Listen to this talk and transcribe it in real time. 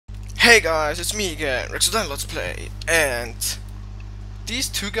Hey guys, it's me again, Rex Let's Play, and these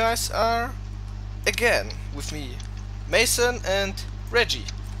two guys are again with me, Mason and Reggie.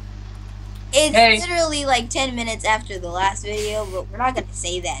 It's Hey. literally like 10 minutes after the last video, but we're not gonna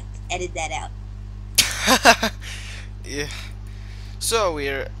say that. Edit that out. Yeah. So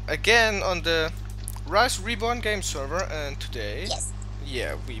we're again on the Rise Reborn Gameserver, and today,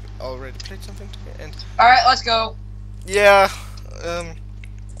 yeah, we already played something today, and Alright, let's go. yeah,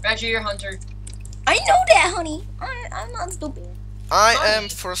 Reggie, your hunter. I know that, honey. I'm not stupid. I am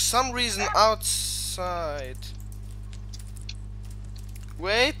for some reason outside.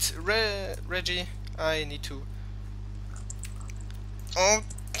 Wait, Reggie, I need to. Oh,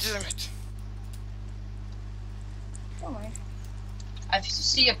 damn it. Don't worry. I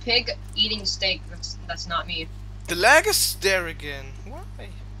see a pig eating steak. That's not me. The lag is there again. Why?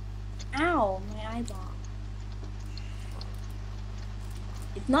 Ow, my eyeball.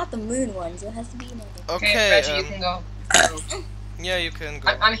 It's not the moon one, so it has to be another. Okay, Reggie, you can go. yeah, you can go.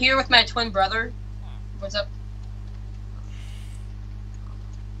 I'm here with my twin brother. What's up?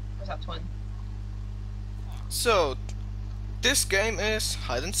 What's up, twin? So, this game is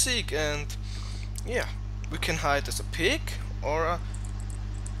hide and seek, and yeah, we can hide as a pig, or a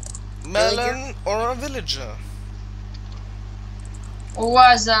melon, or a villager.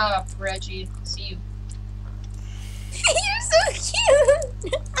 What's up, Reggie? See you. You're so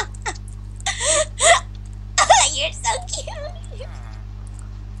cute! You're so cute!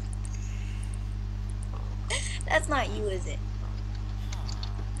 That's not you, is it?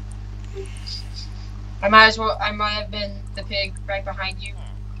 I might have been the pig right behind you.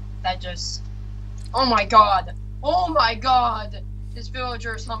 That just... Oh my god! Oh my god! This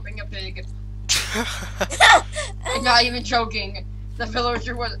villager is humping a pig. I'm not even joking. The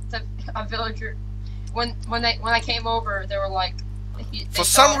villager was... a villager... When I came over, they were like... For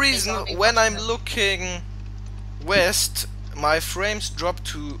some reason, when I'm looking west, my frames drop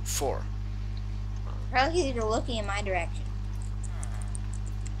to 4. Probably because you're looking in my direction.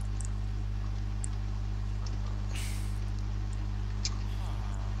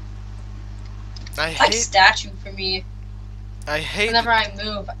 I It's like hate. statue for me. I hate. Whenever I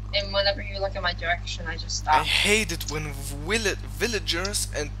move, and whenever you look in my direction, I just I stop. hate it when villagers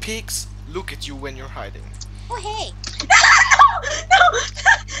and pigs look at you when you're hiding. Oh, hey!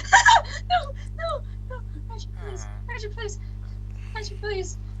 No! Reggie, please! Reggie,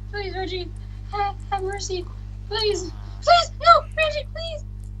 please! Please, Reggie! Have mercy! Please! No! Reggie, please!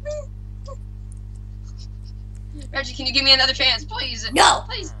 Reggie, can you give me another chance, please? No!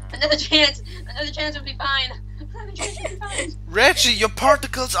 Please! Another chance! Another chance would be fine! Another chance would be fine! Reggie, your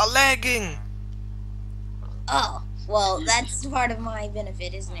particles are lagging! Oh, well, that's part of my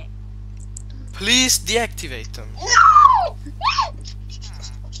benefit, isn't it? Please deactivate them. No!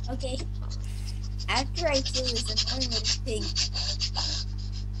 Okay. After I kill this annoying little pig.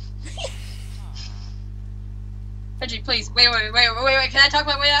 Reggie, please! Wait! Can I talk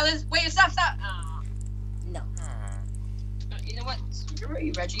my way out of this? Wait! Stop! Oh. No. You know what? Screw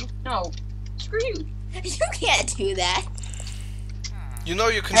you, Reggie. No. Screw you. You can't do that. You know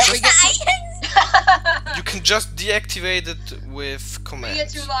you can There we just go. you can just deactivate it with We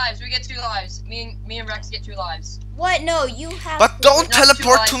commands. get 2 lives. We get 2 lives. Me and Rex get 2 lives. What? No, you have But to don't Not too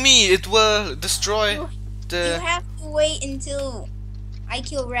teleport to light. me. It will destroy You the. have to wait until I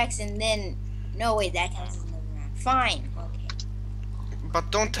kill Rex and then... No, wait, that counts as another round. Fine. Okay.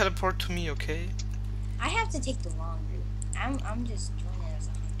 But don't teleport to me, okay? I have to take the long route. I'm just joining as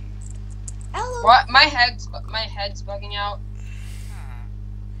a hunter. Hello. What? My head's bugging out.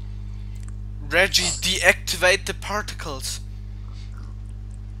 Reggie, deactivate the particles.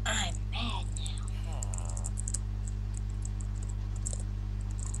 I'm mad now.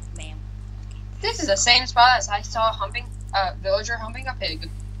 Ma'am. This is the same spot as I saw a villager humping a pig.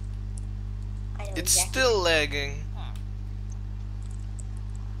 I know It's exactly. still lagging.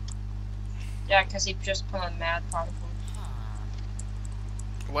 Yeah, because he just put on mad particle.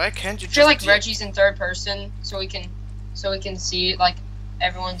 Why can't you I just? feel like Reggie's in 3rd person, so we can see like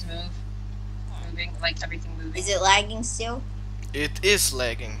everyone's moving, like everything moving. Is it lagging still? It is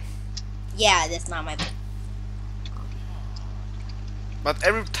lagging. Yeah, that's not my bad. But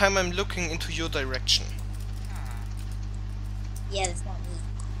every time I'm looking into your direction. Yeah, that's not me.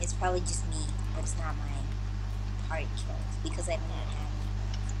 It's probably just me, but it's not my party kills because I don't even have any.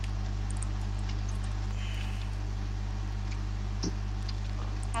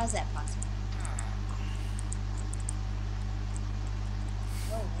 How's that possible?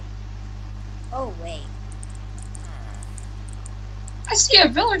 Oh wait. I see a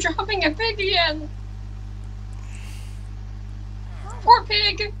villager humping a pig again. Poor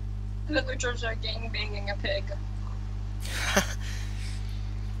pig. Villagers are gangbanging a pig.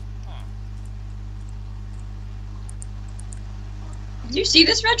 Do you see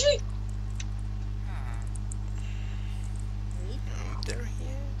this, Reggie? There he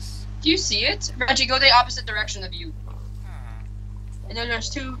is. Do you see it? Reggie, go the opposite direction of you. And then there's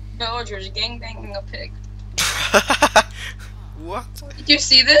two villagers gangbanging a pig. What? Did you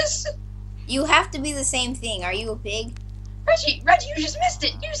see this? You have to be the same thing. Are you a pig? Reggie, you just missed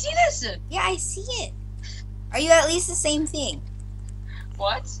it. Do you see this? Yeah, I see it. Are you at least the same thing?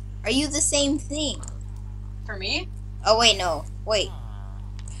 What? Are you the same thing? For me? Oh, wait, no. Wait.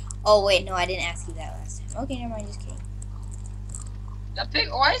 Oh, wait, no, I didn't ask you that last time. Okay, never mind, just kidding. The pig?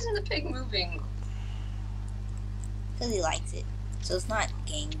 Why isn't the pig moving? Because he likes it. So it's not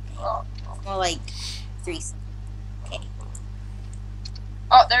gang. Oh, It's more like threesome. Okay.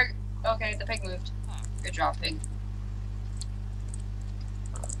 oh, there. Okay, the pig moved. Good job, pig.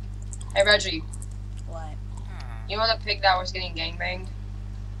 Hey, Reggie. What? You know the pig that was getting gangbanged?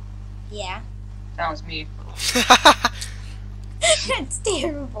 Yeah. That was me. That's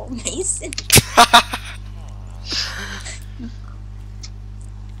terrible, Mason.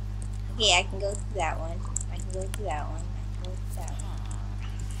 Okay, I can go through that one. I can go through that one. I can go through that one.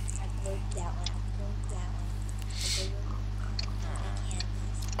 I can go through that one. I can go through that one. I can't.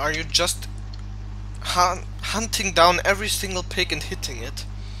 Are you just hunting down every single pig and hitting it?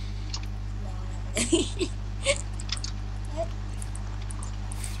 No. What?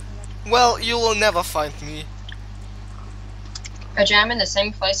 Well, you will never find me. Reggie, I'm in the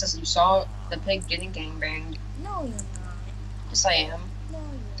same place as you saw the pig getting gangbanged. No, you're not. Yes, I am. No, you're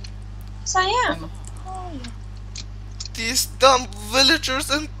not. Yes, I am. No, you're not. These dumb villagers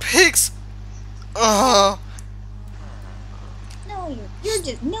and pigs! Ugh. No, you're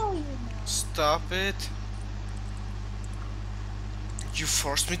just, no, you're not. Stop it. You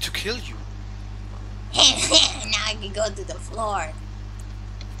forced me to kill you. Now I can go to the floor.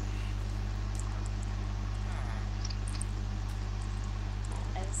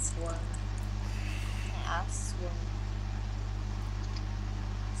 I swear. I swear.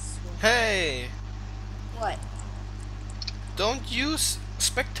 Hey! What? Don't use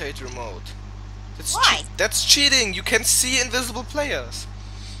spectator mode. Why? That's cheating! You can see invisible players!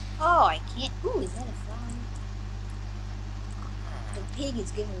 Oh, I can't. Ooh, is that a flower? The pig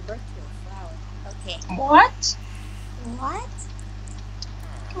is giving birth to a flower. Okay. What? What?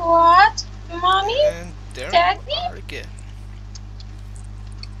 What? Mommy? And there Daddy? we are again.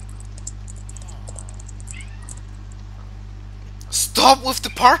 Stop with the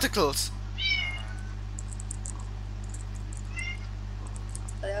particles!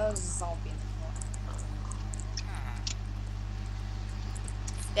 Oh, that was a zombie in the floor.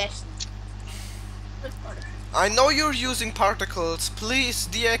 Especially. Which part of it? I know you're using particles. Please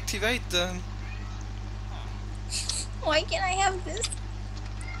deactivate them. Why can't I have this?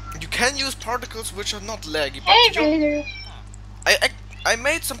 You can use particles which are not laggy, but Hey, I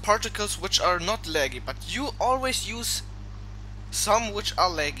made some particles which are not laggy, but you always use some which are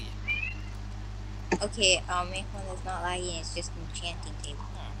laggy. Okay, I'll make one that's not laggy and it's just an enchanting table.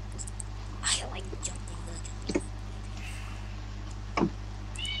 I like jumping the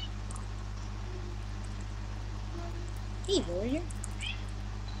Hey, villager.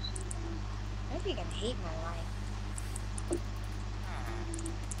 I think I hate my life.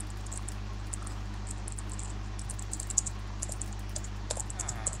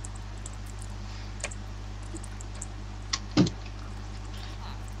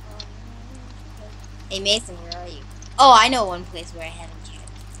 Hey Mason, where are you? Oh, I know one place where I haven't checked.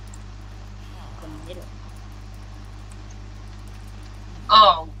 The middle.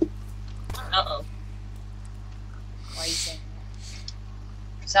 Oh. Uh-oh. Why are you saying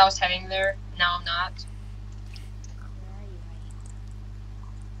that? So I was heading there, now I'm not. Where are you hiding?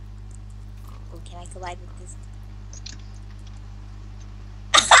 Oh, can I collide with this?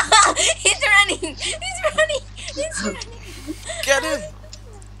 He's running! He's running! He's running! Get him!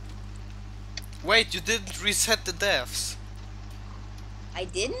 Wait, you didn't reset the deaths. I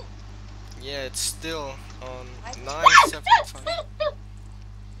didn't? Yeah, it's still on What? 975.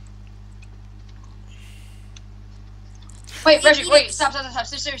 Wait, Reggie, wait, stop,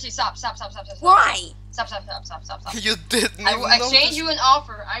 seriously, stop. Why? Stop. You didn't I will even exchange notice. you an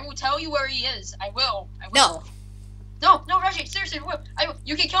offer. I will tell you where he is. I will. No. No, Reggie, seriously, I will.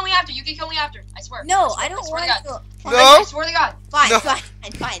 You can kill me after. I swear. No, I I don't swear to want God. to. No. I swear to God. Fine, No.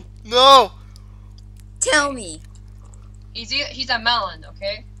 fine. No! Tell me. He's a melon,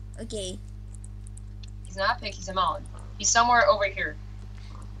 okay? Okay. He's not a pig, he's a melon. He's somewhere over here.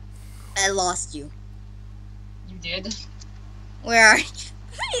 I lost you. You did? Where are you?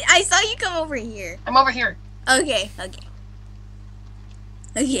 I saw you come over here. I'm over here. Okay.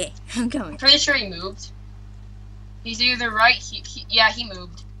 Okay, I'm coming. I'm pretty sure he moved. He's either right. Yeah, he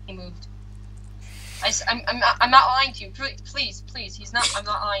moved. He moved. I'm not lying to you. Please. He's not. I'm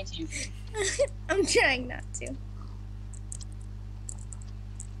not lying to you. I'm trying not to.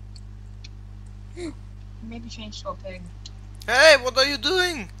 Maybe change to a pig. Hey, what are you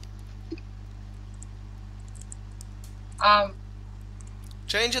doing?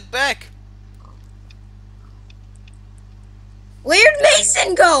 Change it back. Where'd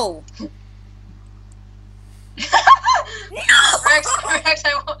Mason go? No! Rex,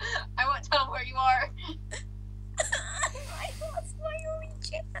 I won't tell him where you are. I lost my only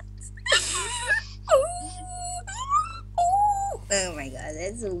chance. Oh my god,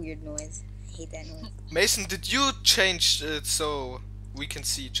 that's a weird noise. I hate that noise. Mason, did you change it so we can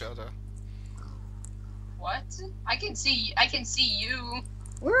see each other? What? I can see you.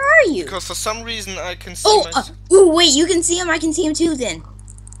 Where are you? Because for some reason I can see myself. Oh, wait, you can see him? I can see him too then.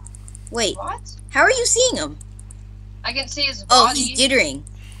 Wait. What? How are you seeing him? I can see his Oh, body. he's jittering.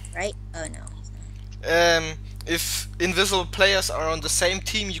 Right? Oh, no, he's not. If invisible players are on the same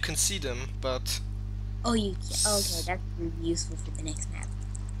team, you can see them, but... Oh, you can. Okay, that's really useful for the next map.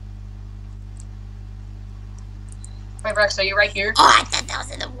 Wait, Rex, are you right here? Oh, I thought that was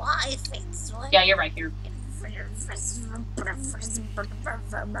in the wide face. Yeah, you're right here. Rex,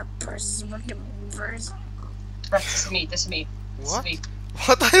 this is me. This is me. What?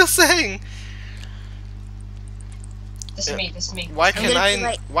 What are you saying? This is me. This is me. Why can I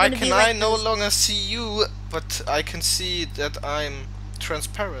no this. longer see you, but I can see that I'm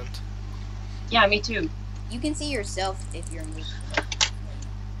transparent? Yeah, me too. You can see yourself if you're moving.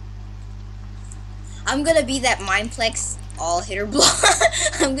 I'm gonna be that Mindplex all hitter block.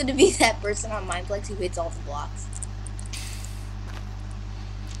 I'm gonna be that person on Mindplex who hits all the blocks.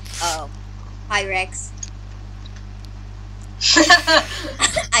 Oh. Hi, Rex.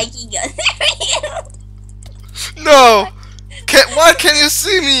 I can go there. No! Why can you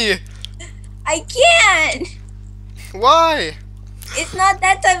see me? I can't! Why? It's not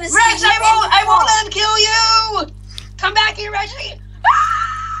that type of Rex, scene. I won't unkill you! Come back here, Reggie!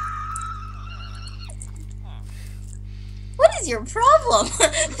 What is your problem?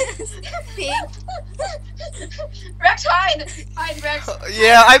 Pig. Rex, hide! Hide, Rex!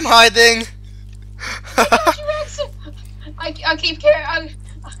 Yeah, I'm hiding. Rex! I keep carrying.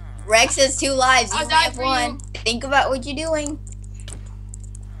 Rex has 2 lives. You I'll only die have for 1. you. Think about what you're doing.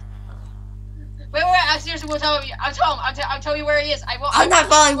 Wait, I seriously will tell you. I'll tell you where he is. I'm not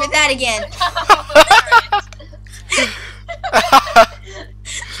falling for that again.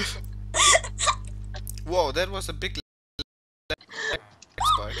 Whoa, that was a big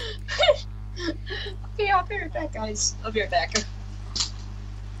spike. Okay, I'll be right back, guys. I'll be right back.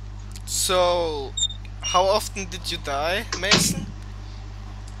 So, how often did you die, Mason?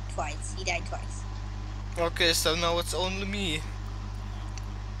 Twice. He died twice. Okay, so now it's only me.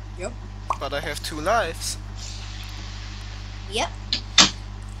 Yep. But I have 2 lives. Yep.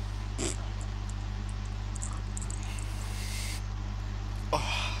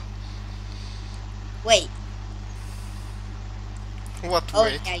 Oh, Wait. what Oh,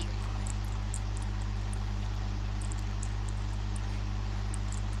 wait? yeah, you're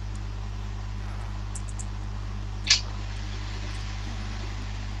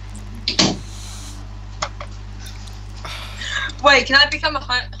Wait, can I become a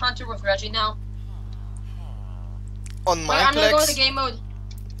hunter with Reggie now? On Wait, I'm gonna go into Mindplex? game mode.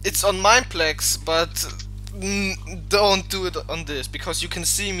 It's on Mindplex, but don't do it on this because you can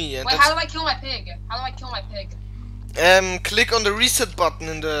see me and Wait, how do I kill my pig? How do I kill my pig? click on the reset button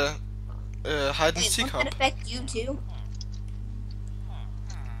in the hide and Wait, seek won't hub. that affect you too?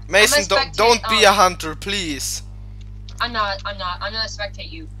 Mason, I'm a don't be spectate- a hunter, please. I'm not. I'm gonna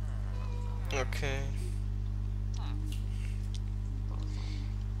spectate you. Okay.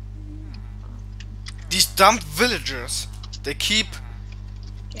 These dumb villagers, they keep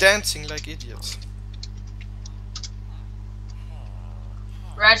dancing like idiots.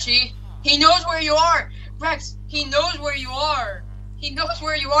 Reggie, he knows where you are. Rex, he knows where you are. He knows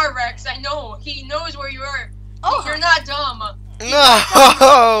where you are, Rex. I know. He knows where you are. Oh, You're not dumb.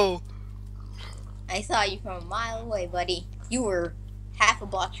 No! I saw you from a mile away, buddy. You were half a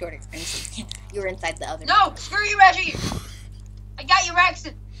block short expensive. You were inside the oven. No, screw you, Reggie. I got you, Rex.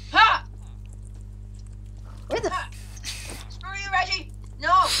 Ha! Where the Ha! Screw you, Reggie. No,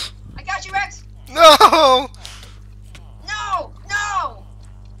 I got you, Rex. No! No, no.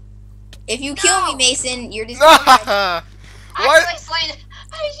 If you kill me, No! Mason, you're just Why? I slain it.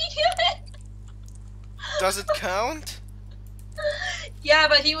 I did it. Does it count? Yeah. Yeah,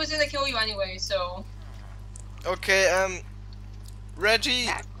 but he was gonna kill you anyway, so. Okay, Reggie,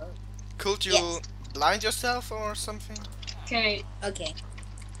 Back. could you Yes. blind yourself or something? Okay. Okay.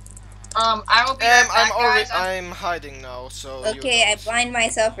 I will be right back, guys. I'm hiding now, so you Okay, I don't. blind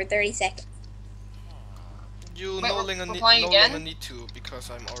myself for 30 seconds. You Wait, no we're longer need playing again? need to because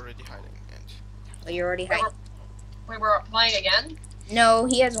I'm already hiding. And Oh, you're already Wait, hiding. we're playing again? No,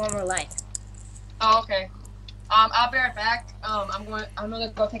 he has one more life. Oh, okay. I'll be right back. I'm gonna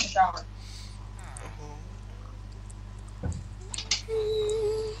go take a shower.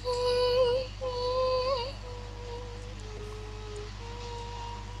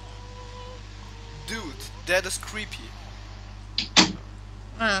 dude, that is creepy.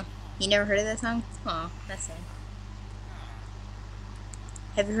 You never heard of that song? Oh, that's sad.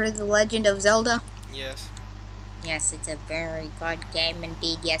 Have you heard of The Legend of Zelda? Yes. Yes, it's a very good game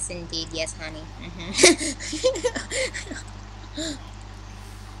indeed. Yes, indeed. Yes, honey.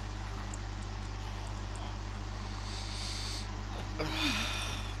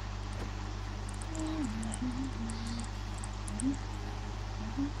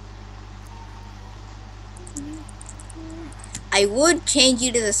 I would change you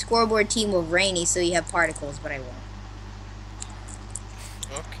to the scoreboard team of Rainy so you have particles, but I won't.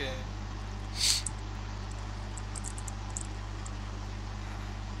 Okay.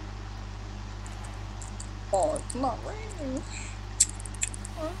 Oh, it's not Rainy.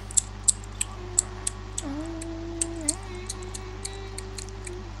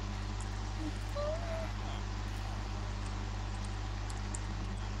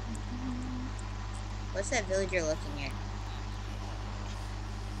 What's that villager looking at?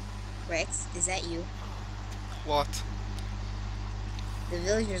 Rex, is that you? What? The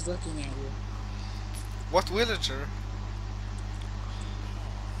villager's looking at you. What villager?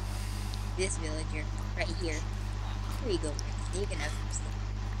 This villager, right here. Here you go, Rex. You can have some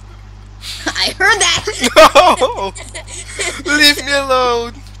stuff. I heard that! No! Leave me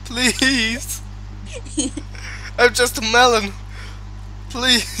alone, please. I'm just a melon.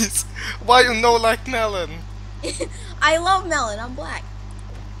 Please. Why you know like melon? I love melon. I'm black.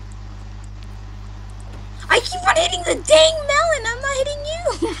 I keep on hitting the dang melon. I'm not hitting you.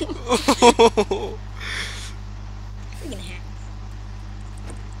 Freaking hack.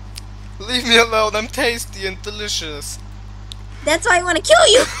 Leave me alone. I'm tasty and delicious. That's why I want to kill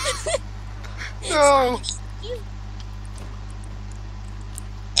you. No.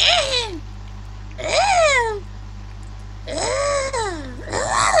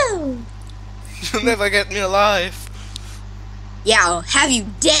 You'll never get me alive. Yeah, I'll have you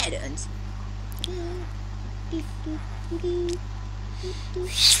dead.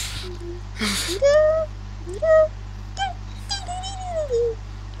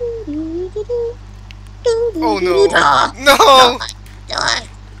 Oh no. No.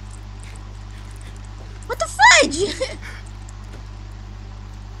 What the fudge?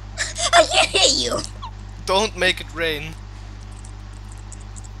 I can't hit you. Don't make it rain.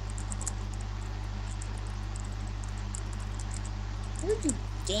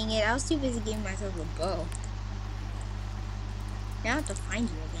 Dang it, I was too busy giving myself a bow. Now I have to find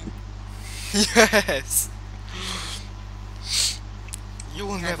you again. Yes. You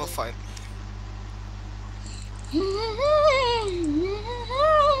will never find me.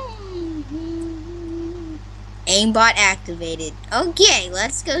 Aimbot activated. Okay,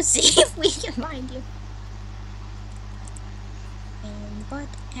 let's go see if we can find you. Aimbot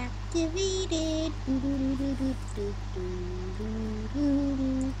activated.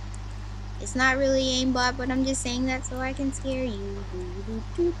 It's not really aimbot, but I'm just saying that so I can scare you.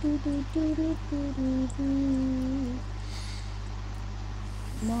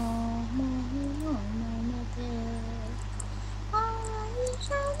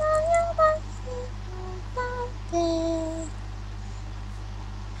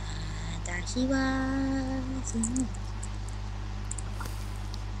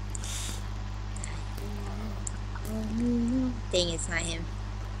 Dang, it's not him.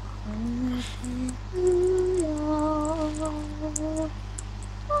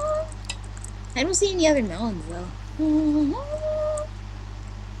 I don't see any other melons though.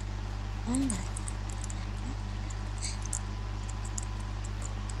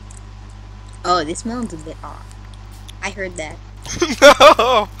 Oh, this melon's a bit off. I heard that.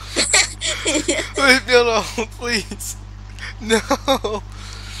 No! Leave me alone, please. No!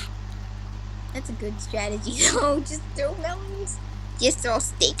 That's a good strategy though. Just throw melons. Just throw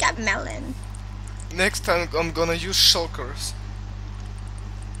steak at melon. Next time I'm gonna use shulkers.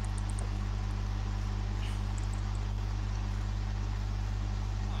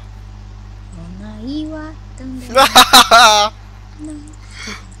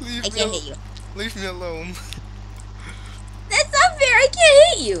 Leave I me can't hit you. Leave me alone. That's not fair. I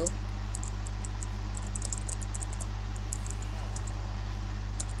can't hit you.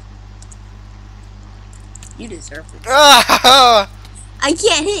 You deserve it. Ah! I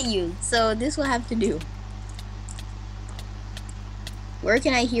can't hit you, so this will have to do. Where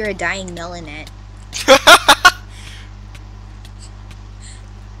can I hear a dying melon at?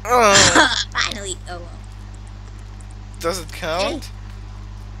 Finally. Oh well. Does it count? Hey.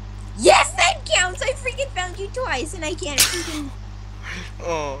 Yes, that counts! I freaking found you twice and I can't freaking...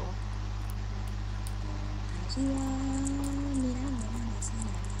 Oh.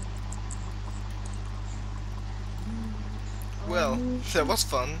 Well, that was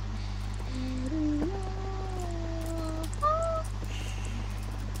fun.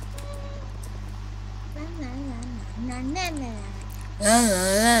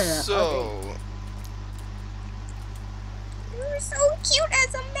 So... You're so cute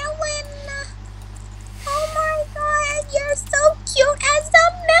as a melon! Oh my god, you're so cute as a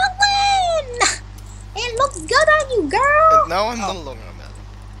melon! It looks good on you, girl! And now I'm no longer a melon.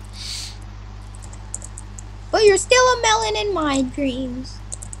 But you're still a melon in my dreams.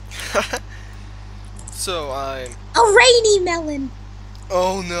 So I'm... A rainy melon!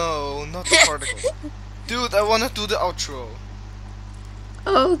 Oh no, not the particles. Dude, I wanna do the outro.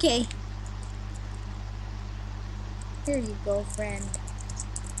 Oh, okay. Here you go, friend.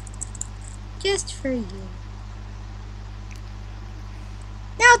 Just for you.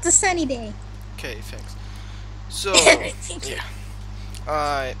 Now it's a sunny day. Okay, thanks. So, yeah.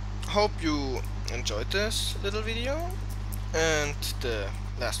 I hope you enjoyed this little video. And the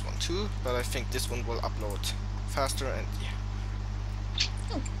last one too. But I think this one will upload faster and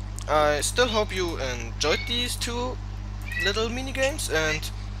yeah. Okay. I still hope you enjoyed these two little mini games, and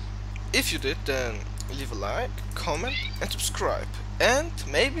if you did, then leave a like, comment and subscribe, and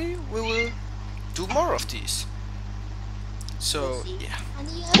maybe we will do more of these. So yeah, On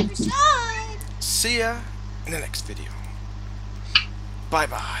the other side. see ya in the next video. Bye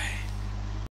bye.